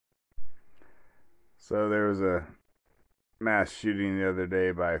So there was a mass shooting the other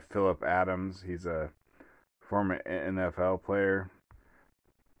day by Phillip Adams. He's a former NFL player.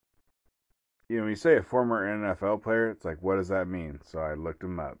 When you say a former NFL player, it's like, what does that mean? So I looked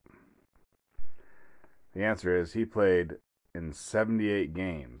him up. The answer is he played in 78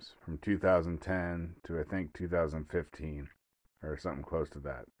 games from 2010 to I think 2015 or something close to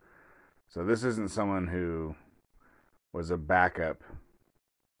that. So this isn't someone who was a backup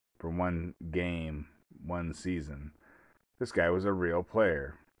for one game, one season. This guy was a real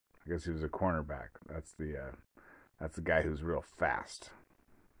player. I guess he was a cornerback. That's the guy who's real fast.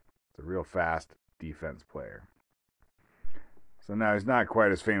 It's a real fast defense player. So now he's not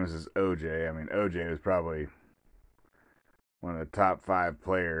quite as famous as OJ. I mean, OJ was probably one of the top 5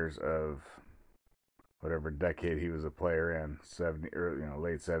 players of whatever decade he was a player in,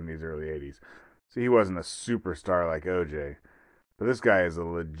 late 70s, early 80s. So he wasn't a superstar like OJ, but this guy is a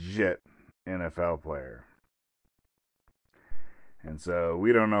legit NFL player. And so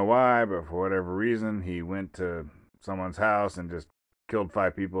we don't know why, but for whatever reason, he went to someone's house and just killed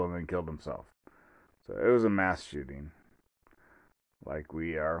 5 people and then killed himself. So it was a mass shooting, like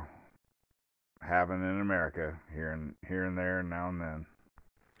we are having in America here and there and now and then.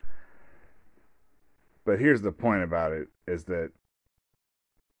 But here's the point about it, is that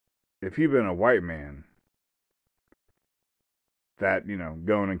if you've been a white man, that,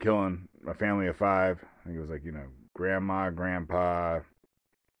 going and killing a family of 5, I think it was like, grandma, grandpa,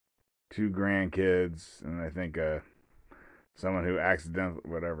 2 grandkids, and I think someone who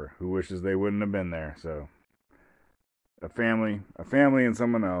who wishes they wouldn't have been there. So a family and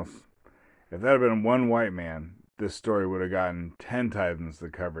someone else. If that had been one white man, this story would have gotten 10 times the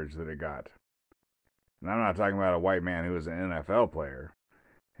coverage that it got. And I'm not talking about a white man who was an NFL player.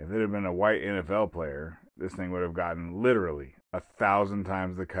 If it had been a white NFL player, this thing would have gotten literally 1,000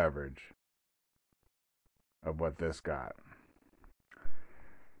 times the coverage of what this got.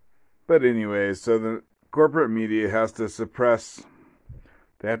 But anyways, so the corporate media has to suppress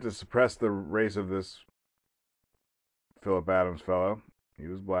the race of this Phillip Adams fellow. He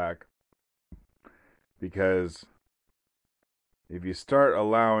was black. Because if you start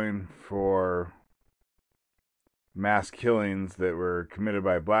allowing for mass killings that were committed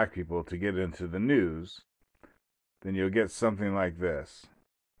by black people to get into the news, then you'll get something like this.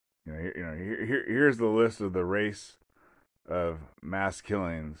 Here's the list of the race of mass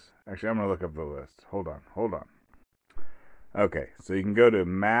killings. Actually, I'm going to look up the list. Hold on. Okay, so you can go to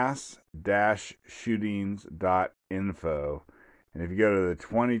mass-shootings.info, and if you go to the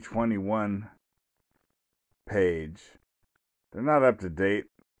 2021 page, they're not up to date.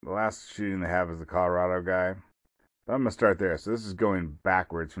 The last shooting they have is the Colorado guy. But I'm going to start there. So this is going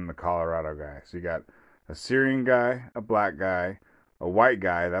backwards from the Colorado guy. So you got a Syrian guy, a black guy, a white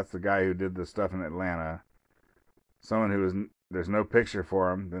guy. That's the guy who did the stuff in Atlanta. Someone who is, there's no picture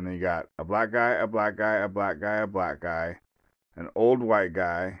for him. Then you got a black guy, a black guy, a black guy, a black guy, an old white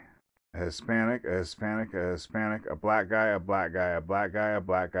guy, a Hispanic, a Hispanic, a Hispanic, a black guy, a black guy, a black guy, a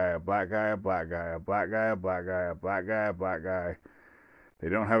black guy, a black guy, a black guy, a black guy, a black guy, a black guy, a black guy. They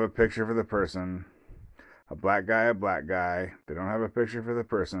don't have a picture for the person. A black guy, a black guy. They don't have a picture for the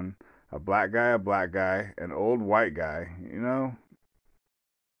person. A black guy, an old white guy.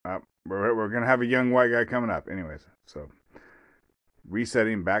 We're going to have a young white guy coming up. Anyways, so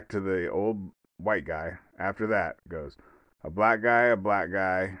resetting back to the old white guy. After that goes a black guy, a black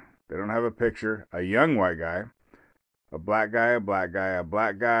guy. They don't have a picture. A young white guy. A black guy, a black guy, a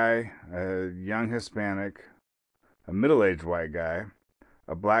black guy. A young Hispanic. A middle-aged white guy.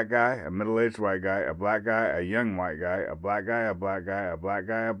 A black guy, a middle-aged white guy, a black guy, a young white guy, a black guy, a black guy, a black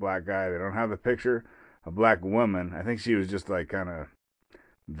guy, a black guy. They don't have the picture. A black woman. I think she was just like kind of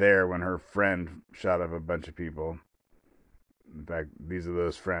there when her friend shot up a bunch of people. In fact, these are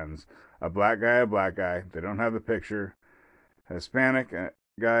those friends. A black guy, a black guy. They don't have the picture. A Hispanic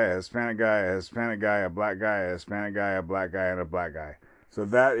guy, a Hispanic guy, a Hispanic guy, a black guy, a Hispanic guy, a black guy, and a black guy. So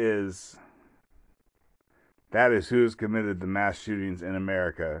that is who's committed the mass shootings in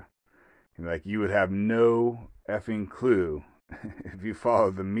America. Like, you would have no effing clue if you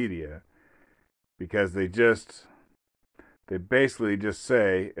followed the media, because they basically just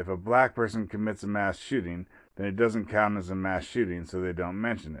say if a black person commits a mass shooting, then it doesn't count as a mass shooting, so they don't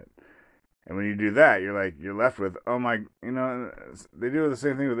mention it. And when you do that, you're left with, oh my, they do the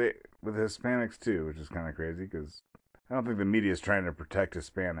same thing with Hispanics too, which is kind of crazy, because I don't think the media is trying to protect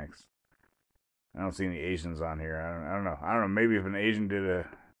Hispanics. I don't see any Asians on here. I don't know. Maybe if an Asian did a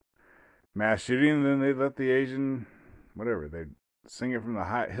mass shooting, then they'd let the Asian, whatever, they'd sing it from the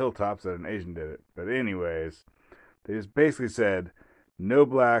high hilltops that an Asian did it. But anyways, they just basically said no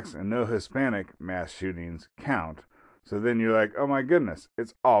blacks and no Hispanic mass shootings count. So then you're like, oh my goodness,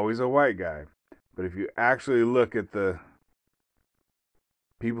 it's always a white guy. But if you actually look at the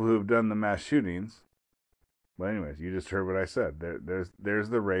people who have done the mass shootings, well, anyways, you just heard what I said. There's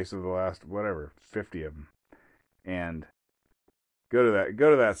the race of the last, whatever, 50 of them. And go to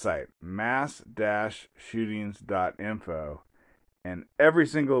that site, mass-shootings.info, and every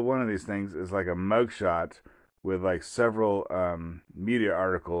single one of these things is like a mugshot with like several media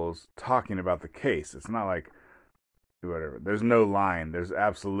articles talking about the case. It's not like whatever. There's no line. There's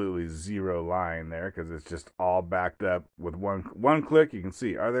absolutely zero line there because it's just all backed up with one click. You can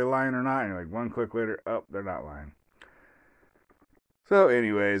see, are they lying or not? And you're like, one click later, oh, they're not lying. So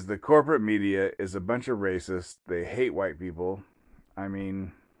anyways, the corporate media is a bunch of racists. They hate white people. I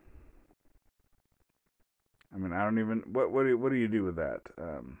mean, I don't even, what do you do with that?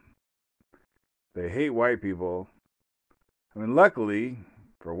 They hate white people. I mean, luckily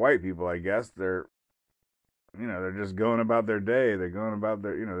for white people, I guess they're just going about their day. They're going about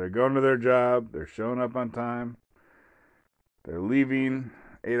they're going to their job. They're showing up on time. They're leaving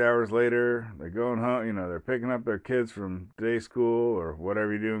 8 hours later. They're going home. They're picking up their kids from day school or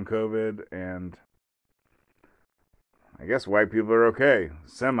whatever you do in COVID. And I guess white people are okay,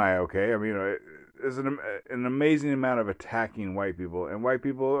 semi-okay. I mean, there's an amazing amount of attacking white people, and white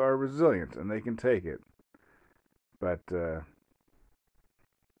people are resilient and they can take it. But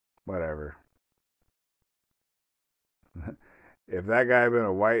whatever. If that guy had been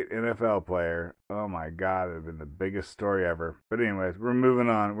a white NFL player, oh my God, it would have been the biggest story ever. But anyways, we're moving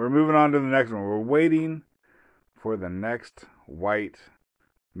on. We're moving on to the next one. We're waiting for the next white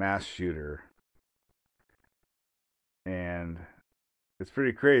mass shooter. And it's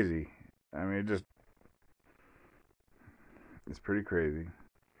pretty crazy. I mean, it's pretty crazy.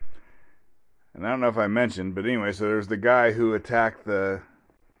 And I don't know if I mentioned, but anyway, so there's the guy who attacked the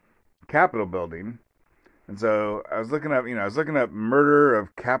Capitol building. And so I was looking up, murder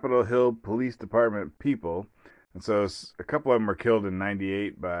of Capitol Hill Police Department people. And so a couple of them were killed in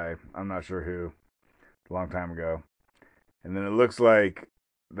 98 by, I'm not sure who, a long time ago. And then it looks like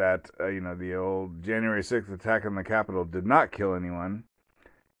that, the old January 6th attack on the Capitol did not kill anyone.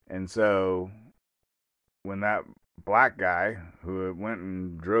 And so when that black guy who went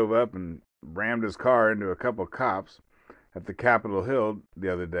and drove up and rammed his car into a couple of cops at the Capitol Hill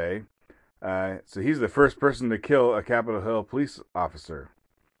the other day, so he's the first person to kill a Capitol Hill police officer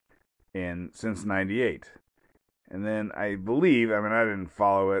since 98. And then I believe, I didn't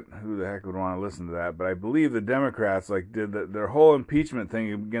follow it. Who the heck would want to listen to that? But I believe the Democrats did their whole impeachment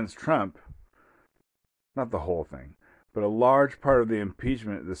thing against Trump. Not the whole thing, but a large part of the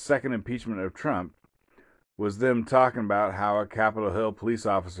impeachment, the second impeachment of Trump, was them talking about how a Capitol Hill police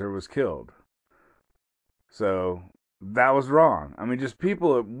officer was killed. So that was wrong. I mean, just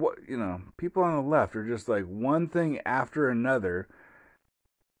people, people on the left are just like one thing after another.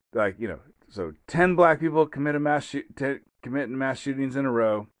 So 10 black people commit mass shootings in a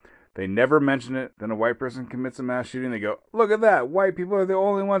row. They never mention it. Then a white person commits a mass shooting. They go, look at that. White people are the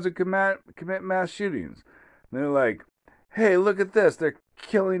only ones who commit mass shootings. And they're like, hey, look at this. They're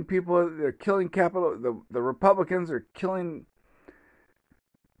killing people. They're killing Capitol. The Republicans are killing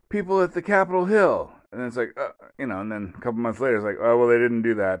people at the Capitol Hill. And then it's like, and then a couple months later, it's like, oh, well, they didn't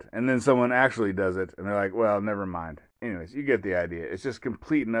do that. And then someone actually does it. And they're like, well, never mind. Anyways, you get the idea. It's just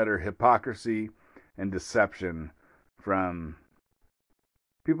complete and utter hypocrisy and deception from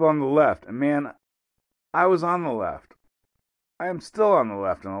people on the left. And man, I was on the left. I am still on the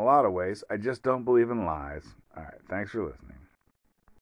left in a lot of ways. I just don't believe in lies. All right. Thanks for listening.